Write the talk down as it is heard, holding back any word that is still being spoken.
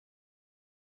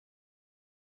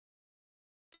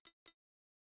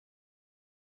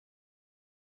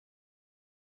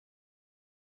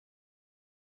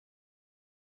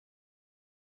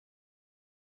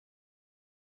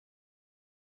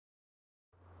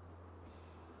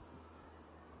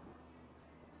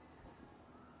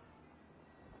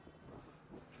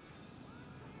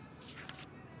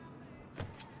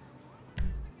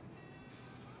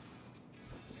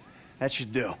That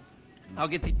should do. I'll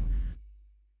get the...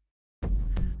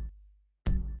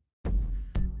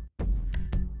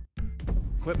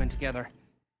 equipment together.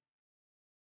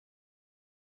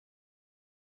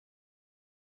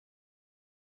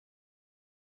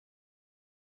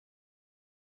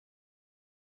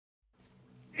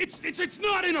 It's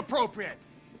not inappropriate.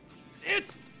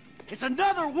 It's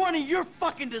another one of your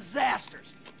fucking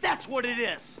disasters. That's what it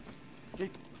is.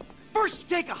 First you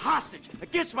take a hostage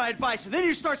against my advice, and then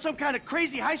you start some kind of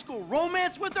crazy high school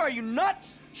romance with her? Are you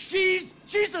nuts? She's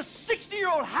a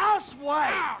 60-year-old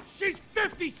housewife. Wow, she's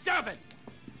 57.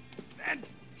 And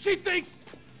she thinks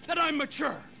that I'm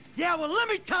mature. Yeah, well, let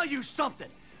me tell you something.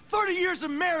 30 years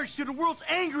of marriage to the world's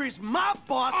angriest mob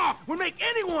boss would make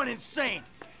anyone insane.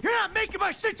 You're not making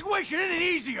my situation any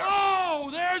easier. Oh,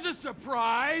 there's a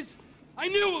surprise. I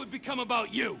knew it would become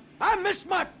about you. I miss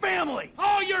my family.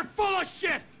 Oh, you're full of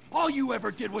shit. All you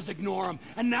ever did was ignore them.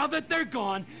 And now that they're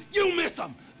gone, you miss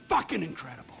them. Fucking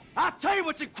incredible. I'll tell you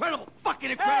what's incredible. Fucking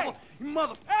incredible. Hey! You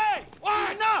mother... Hey!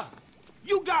 What? Enough!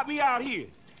 You got me out here.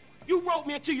 You wrote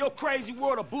me into your crazy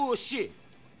world of bullshit.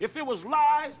 If it was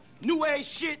lies, new age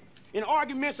shit, and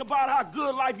arguments about how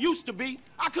good life used to be,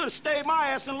 I could have stayed my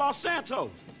ass in Los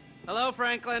Santos. Hello,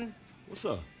 Franklin. What's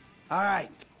up? All right.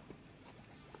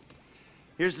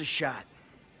 Here's the shot.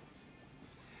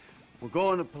 We're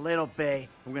going to Paleto Bay.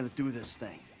 We're gonna do this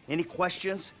thing. Any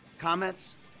questions?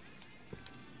 Comments?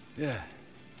 Yeah.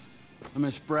 I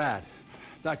miss Brad.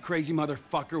 That crazy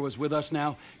motherfucker was with us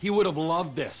now. He would have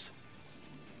loved this.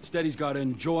 Instead, he's got to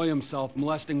enjoy himself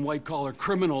molesting white-collar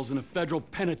criminals in a federal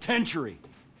penitentiary.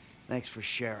 Thanks for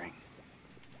sharing.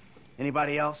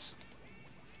 Anybody else?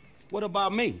 What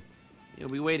about me? You'll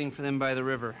be waiting for them by the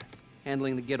river,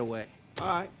 handling the getaway. All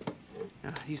right.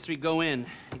 Now, these three go in.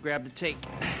 You grab the take.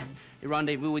 They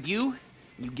rendezvous with you,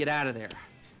 and you get out of there.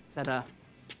 Does that,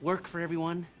 work for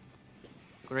everyone?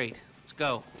 Great. Let's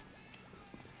go.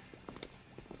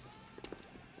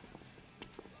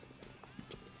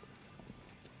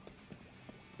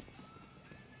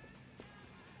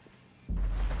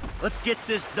 Let's get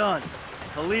this done.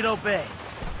 Paleto Bay.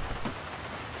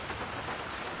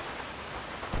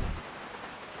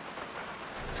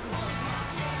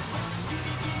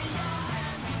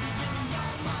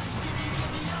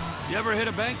 You ever hit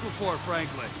a bank before,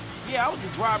 Franklin? Yeah, I was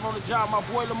just driving on the job my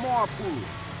boy Lamar pulled.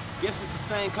 Guess it's the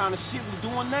same kind of shit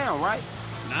we're doing now, right?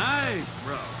 Nice,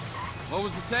 bro. What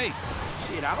was the take?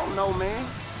 Shit, I don't know, man.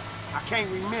 I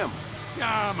can't remember.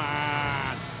 Come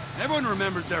on. Everyone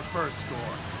remembers their first score.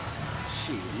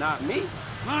 Shit, not me.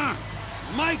 Huh?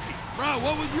 Mikey, bro,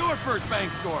 what was your first bank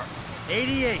score?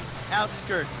 88,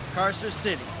 outskirts of Carcer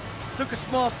City. Took a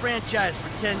small franchise for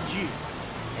 10G.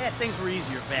 Yeah, things were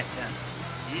easier back then.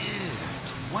 Yeah,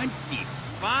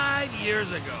 25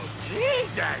 years ago.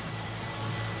 Jesus!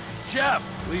 Jeff,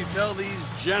 will you tell these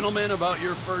gentlemen about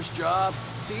your first job?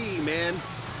 Gee, man,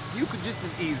 you could just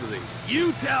as easily.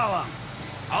 You tell them.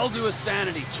 I'll do a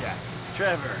sanity check.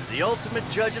 Trevor, the ultimate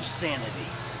judge of sanity.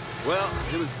 Well,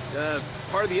 it was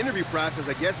part of the interview process,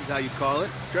 I guess is how you'd call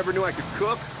it. Trevor knew I could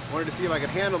cook, wanted to see if I could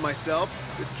handle myself.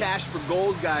 This cash for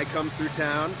gold guy comes through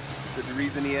town. That's the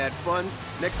reason he had funds.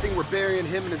 Next thing, we're burying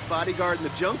him and his bodyguard in the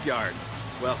junkyard.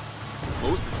 Well,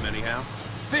 most of them anyhow.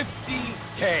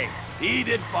 50K. He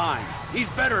did fine. He's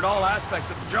better at all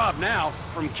aspects of the job now,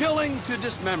 from killing to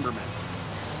dismemberment.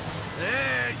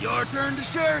 Hey, your turn to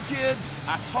share, kid.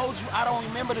 I told you I don't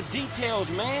remember the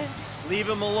details, man. Leave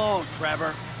him alone,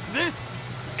 Trevor. This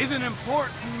is an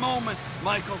important moment,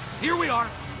 Michael. Here we are,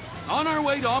 on our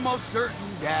way to almost certain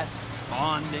death,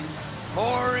 bonding,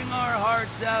 pouring our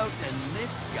hearts out, and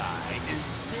this guy is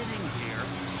sitting here,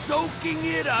 soaking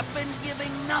it up and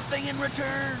giving nothing in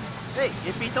return. Hey,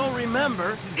 if he don't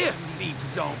remember... If he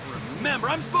don't remember,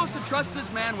 I'm supposed to trust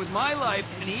this man with my life,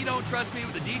 and he don't trust me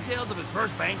with the details of his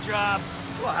first bank job?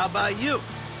 Well, how about you?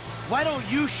 Why don't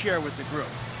you share with the group?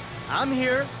 I'm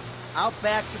here, I'll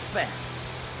back the facts.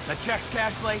 The checks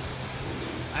cash place?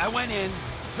 I went in,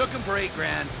 took him for 8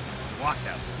 grand, walked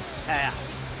out. Ah,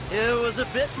 it was a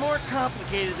bit more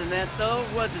complicated than that, though,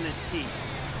 wasn't it, T?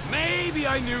 Maybe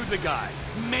I knew the guy.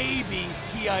 Maybe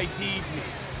he ID'd me.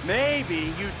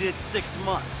 Maybe you did 6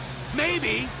 months.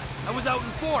 Maybe I was out in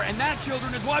 4, and that,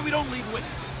 children, is why we don't leave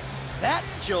witnesses. That,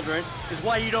 children, is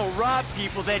why you don't rob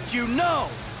people that you know.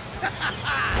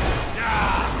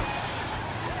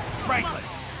 Franklin,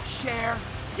 share.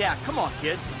 Yeah, come on,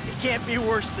 kid. It can't be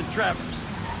worse than Trevor's.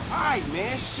 All right,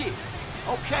 man, shit.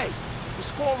 Okay, the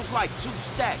score was like 2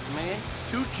 stacks, man.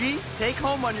 2G? Take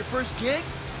home on your first gig?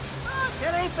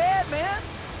 That ain't bad, man.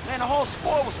 Man, the whole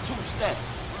score was 2 stacks.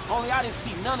 Only I didn't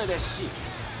see none of that shit.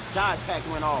 Dime pack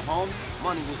went off, homie.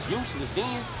 Money was useless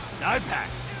then. Die pack.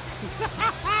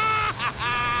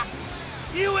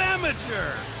 You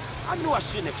amateur! I knew I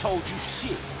shouldn't have told you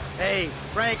shit. Hey,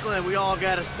 Franklin, we all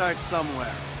gotta start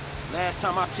somewhere. Last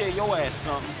time I tell your ass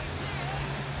something.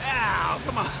 Ow,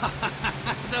 come on.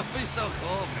 Don't be so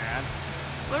cold, man.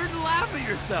 Learn to laugh at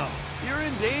yourself. You're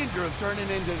in danger of turning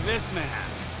into this man.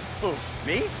 Who,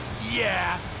 me?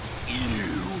 Yeah,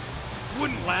 you.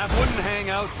 Wouldn't laugh, wouldn't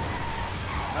hang out.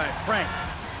 All right, Frank,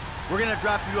 we're gonna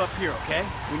drop you up here, okay?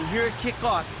 When you hear it kick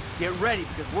off, get ready,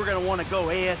 because we're gonna want to go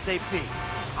ASAP.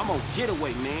 I'm on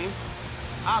getaway, man.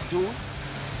 I'll do it.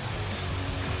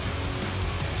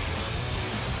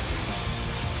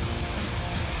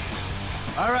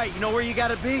 All right, you know where you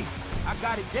gotta be? I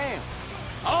got it down.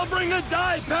 I'll bring a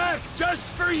die pack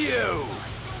just for you.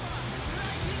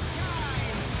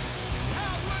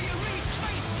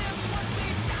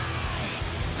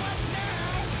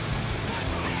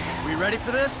 We ready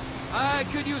for this? I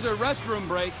could use a restroom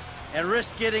break. And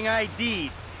risk getting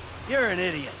ID'd. You're an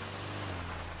idiot.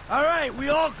 All right, we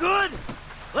all good?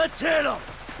 Let's hit 'em.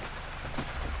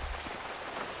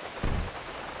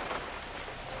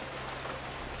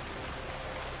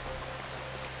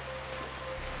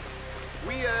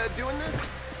 We, doing this?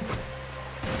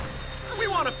 We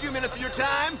want a few minutes of your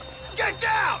time. Get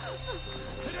down!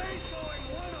 Today's going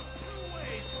one of two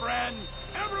ways, friends.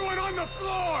 Everyone on the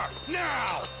floor,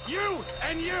 now! You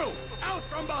and you, out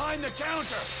from behind the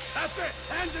counter. That's it,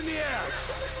 hands in the air.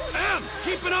 Em,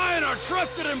 keep an eye on our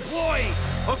trusted employee.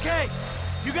 Okay,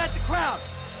 you got the crowd.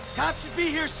 Cops should be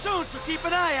here soon, so keep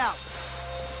an eye out.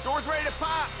 Door's ready to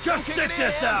pop. Just I'm sit kicking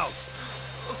this in. out.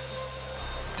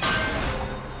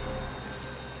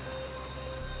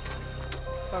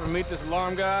 Ever meet this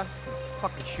alarm guy?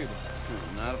 Fucking shoot him.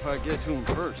 Not if I get to him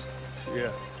first.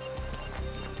 Yeah.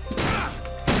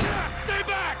 Stay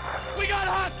back! We got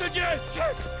hostages!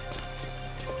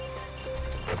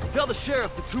 Tell the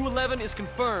sheriff the 211 is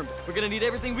confirmed. We're gonna need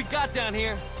everything we got down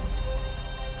here.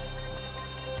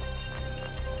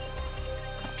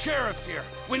 Sheriff's here.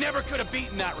 We never could have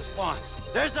beaten that response.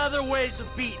 There's other ways of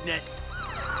beating it.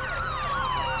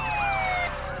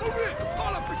 Move in!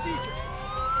 Call up procedure!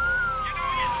 You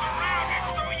know you're surrounded,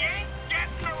 so you ain't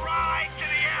getting a ride to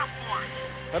the airport.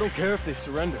 I don't care if they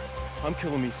surrender. I'm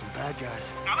killing me some bad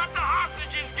guys. Now let the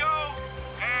hostages go,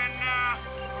 and,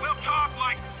 we'll talk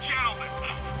like gentlemen.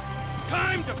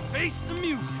 Time to face the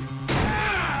music.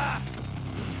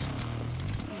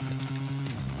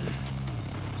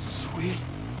 Sweet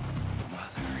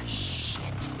mother shit.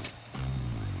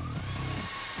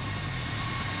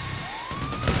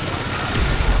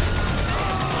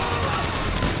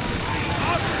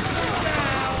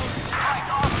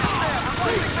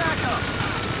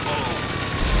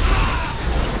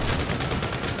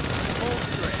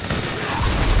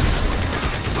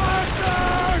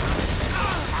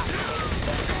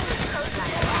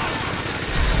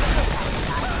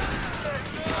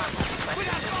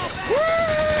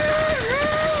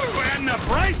 And the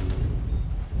price?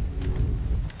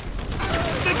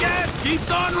 The gas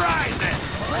keeps on rising.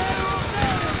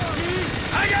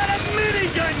 I got a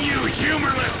minigun, you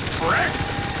humorless prick.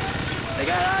 They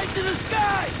got eyes in the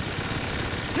sky!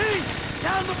 T!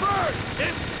 Down the bird!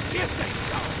 If they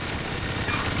so.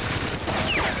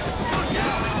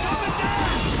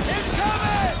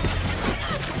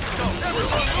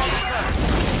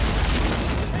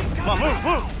 Come on, move,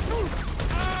 move!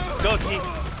 Go, T.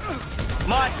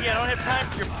 Come on, T, I don't have time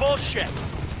for your bullshit.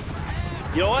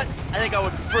 You know what? I think I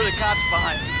would prefer the cops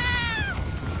behind me.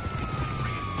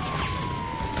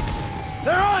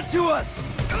 They're on to us!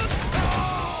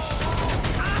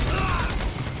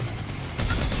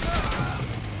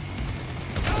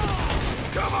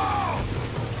 Come on!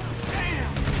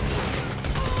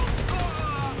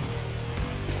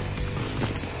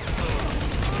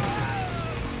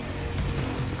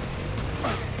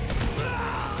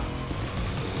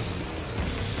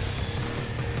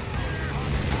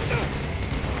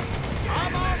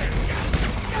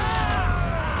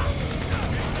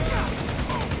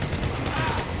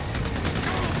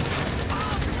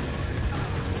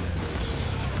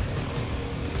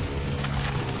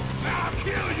 I'll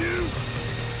kill you!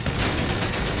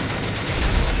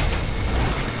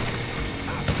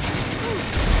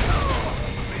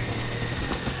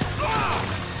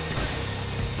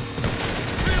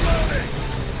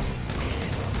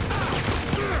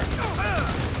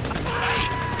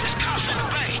 There's cops in the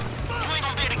bay. You ain't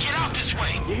gonna be able to get out this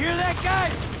way. You hear that,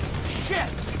 guys? Shit!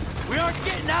 We aren't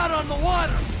getting out on the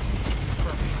water!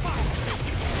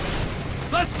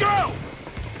 Let's go!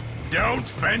 Don't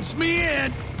fence me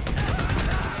in!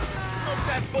 Smoke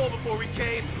that bull before we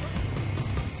came.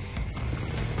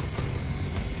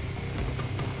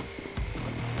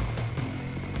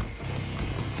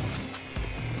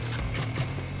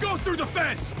 through the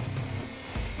fence!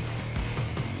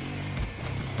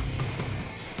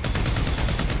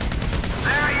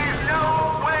 There is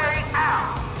no way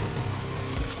out!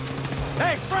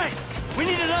 Hey, Frank! We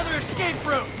need another escape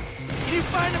route! Can you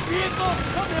find a vehicle?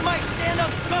 Something that might stand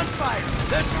up to gunfire!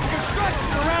 There's some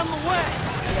construction around the way!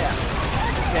 Yeah.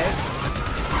 Okay.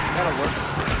 That'll work.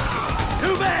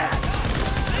 Too bad!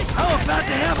 I'm about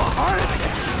to have a heart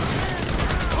attack!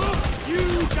 You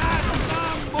got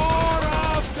some more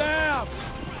of them!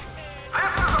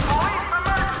 This is a police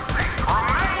emergency!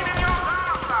 Remain in your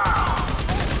compound!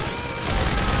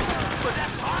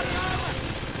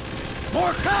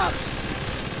 More cops!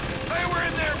 They were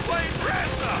in there playing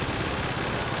dress up!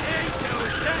 Ain't no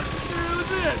getting through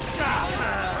this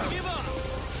compound! Give up!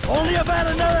 Only about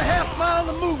another half mile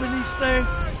to move in these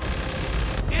things.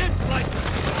 It's like a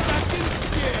fucking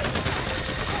skid!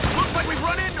 Looks like we've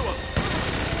run into him.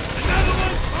 Another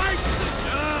one bites the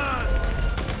dust!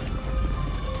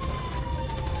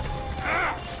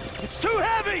 It's too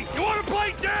heavy! You wanna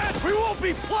play dead? We won't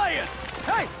be playing!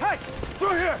 Hey, hey!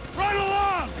 Through here! Run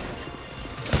along!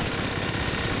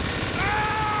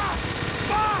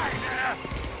 Fine!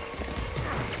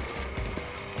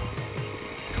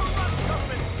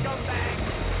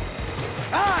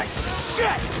 Ah,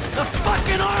 shit! The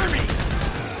fucking army!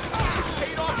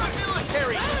 Paid off the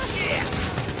military.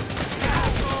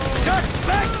 Just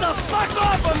back the fuck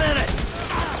off a minute!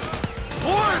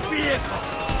 More vehicles!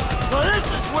 So this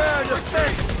is where our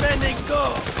defense spending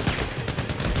goes!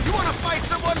 You want to fight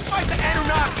someone? Fight the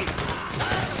Anunnaki.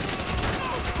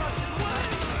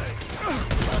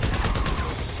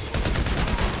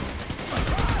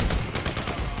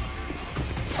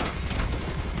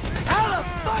 How the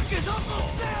fuck is Uncle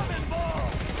Sam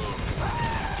involved?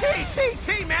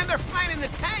 T, man, they're flying in the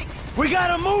tank. We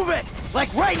gotta move it!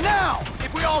 Like right now!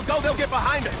 If we all go, they'll get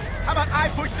behind us. How about I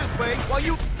push this way while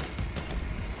you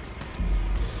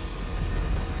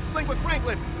link with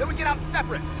Franklin? Then we get out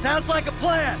separate. Sounds like a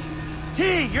plan.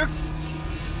 T, you're...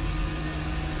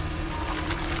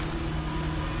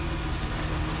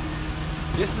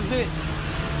 This is it.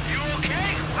 You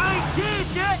okay? I ain't dead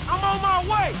yet. I'm on my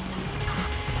way.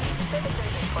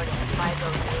 Citizens reporting a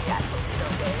 508 at Paleto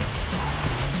Bay.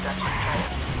 Construction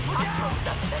site. Possible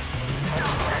suspect.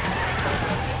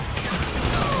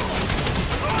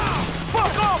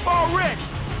 Fuck off already.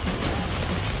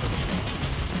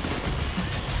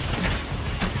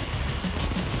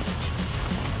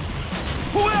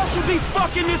 Who else would be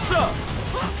fucking this up?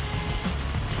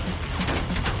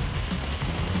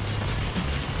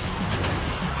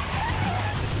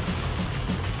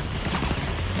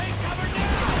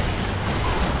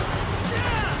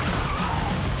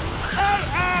 Hey,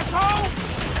 asshole!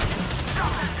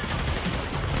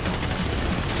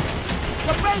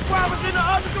 The bank robber's in the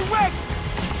other direction.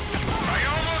 Are you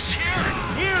almost here?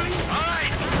 Nearly. All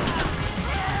right.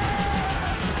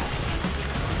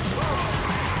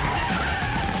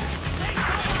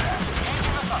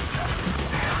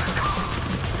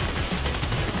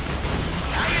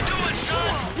 How you doing,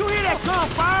 son? You hear that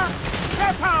gunfire?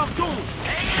 That's how I'm doing.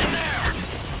 Hang in there.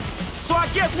 So I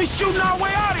guess we shooting our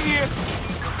way out of here.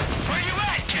 Where you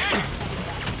at, kid?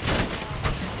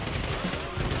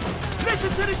 Listen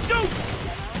to the shoot.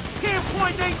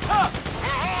 Pinpoint ain't tough. We're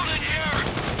holding here.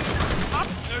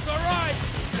 There's all right.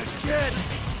 Good.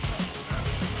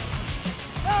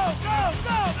 Go, go,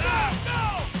 go, go, go!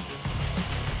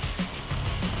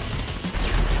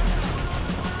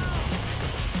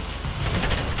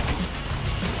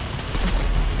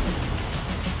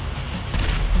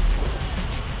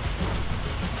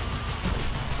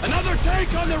 Another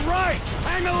tank on the right.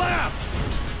 Hang a left.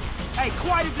 Hey,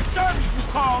 quite a disturbance you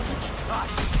causing. Ah,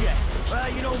 shit. Well,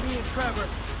 you know me and Trevor.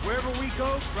 Wherever we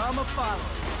go, drama follows.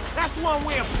 That's one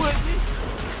way of putting it.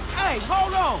 Hey,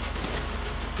 hold on.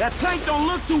 That tank don't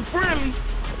look too friendly.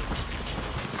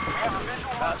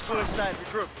 Let's go inside,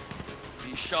 regroup.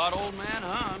 He shot old man,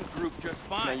 huh? I'm grouped just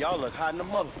fine. Man, y'all look hot in the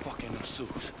motherfucker in them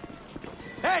suits.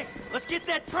 Hey, let's get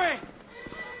that train!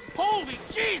 Holy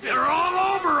Jesus! They're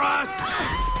all over us!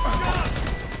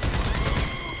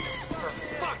 For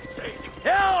fuck's sake!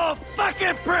 Hell,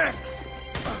 fucking pricks!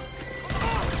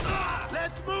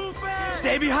 Let's move back!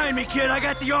 Stay behind me, kid. I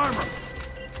got the armor.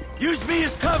 Use me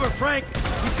as cover, Frank.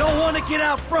 You don't want to get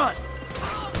out front.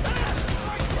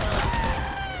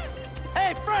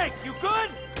 Hey, Frank, you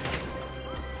good?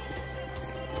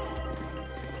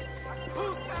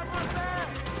 Who's got my bag?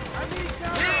 I need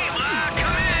help! Team,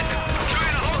 come in. I'm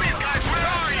trying to hold these guys. Where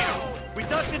are you? We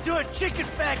ducked into a chicken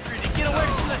factory to get away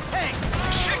from the tanks.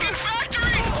 Chicken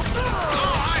factory?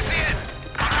 Oh, I see it.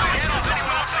 I'll try and head off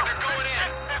anyone looks like they're going in.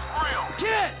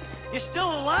 Kid, you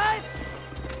still alive?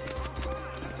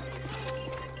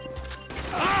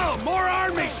 Oh, more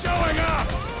army showing up!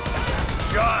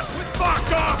 Just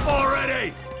fuck off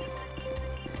already!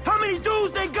 How many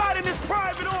dudes they got in this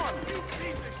private army? You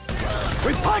piece of shit!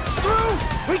 We punch through,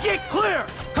 we get clear.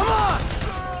 Come on!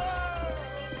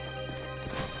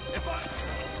 If I...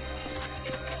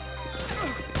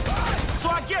 So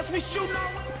I guess we shooting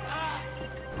our way.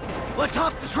 Let's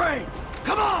hop the train.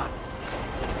 Come on!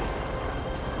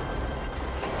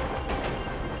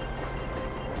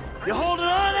 You holding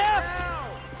on, F?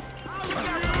 I'll look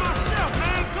out for myself,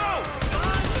 man. Go!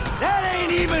 That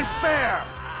ain't even fair.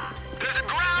 There's a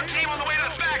ground team on the way to the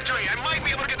factory. I might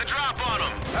be able to get the drop on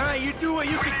them. All right, you do what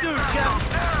you can do, Chef.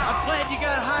 I'm glad you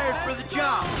got hired for the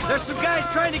job. There's some guys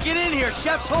trying to get in here.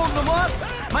 Chef's holding them up.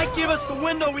 Might give us the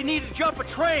window we need to jump a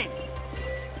train.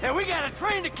 Hey, we got a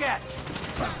train to catch.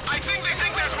 I think they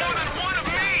think there's more than one of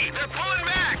me. They're pulling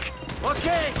back.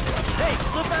 Okay. Hey,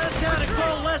 slip out of town and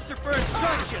call Lester for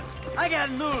instructions. I got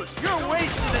news. You're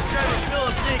wasting a Trevor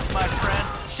Phillips ink, my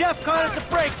friend. Chef caught us a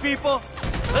break, people.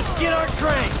 Let's get our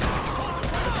train.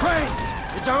 The train.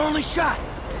 It's our only shot.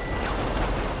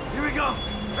 Here we go.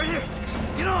 Right here.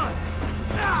 Get on.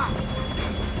 Ah!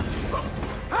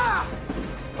 Ah!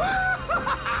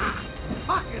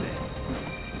 Fucking it.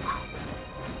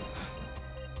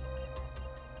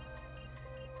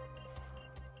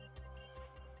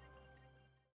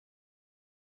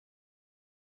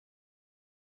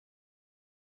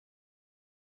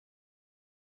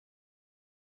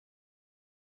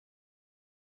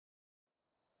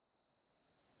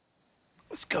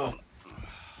 Let's go.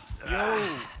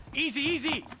 Yo, easy,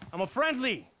 easy. I'm a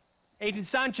friendly. Agent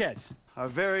Sanchez. Our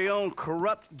very own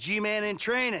corrupt G-man in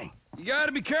training. You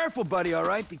gotta be careful, buddy, all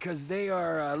right? Because they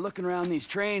are looking around these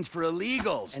trains for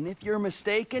illegals. And if you're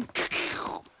mistaken,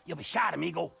 you'll be shot,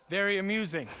 amigo. Very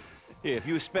amusing. Yeah, if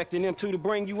you expecting them two to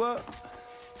bring you up,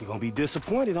 you're gonna be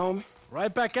disappointed, homie.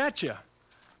 Right back at you.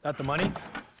 Got the money?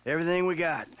 Everything we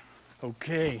got.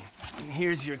 Okay,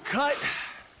 here's your cut.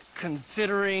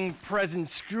 Considering present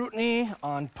scrutiny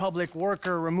on public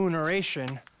worker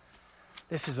remuneration,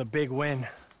 this is a big win.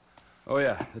 Oh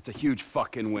yeah, that's a huge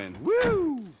fucking win.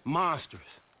 Woo!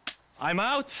 Monsters. I'm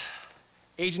out.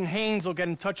 Agent Haynes will get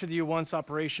in touch with you once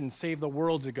Operation Save the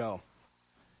World's ago.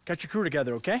 Get your crew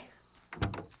together, okay?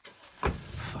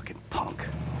 Fucking punk.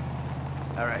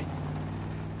 All right.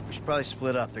 We should probably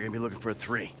split up. They're gonna be looking for a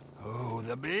 3. Oh,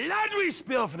 the blood we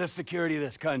spill for the security of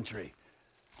this country.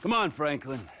 Come on,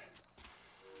 Franklin.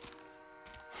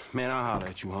 Man, I'll holler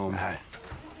at you, homie. All right.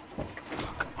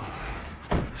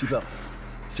 Seatbelt.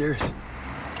 Serious.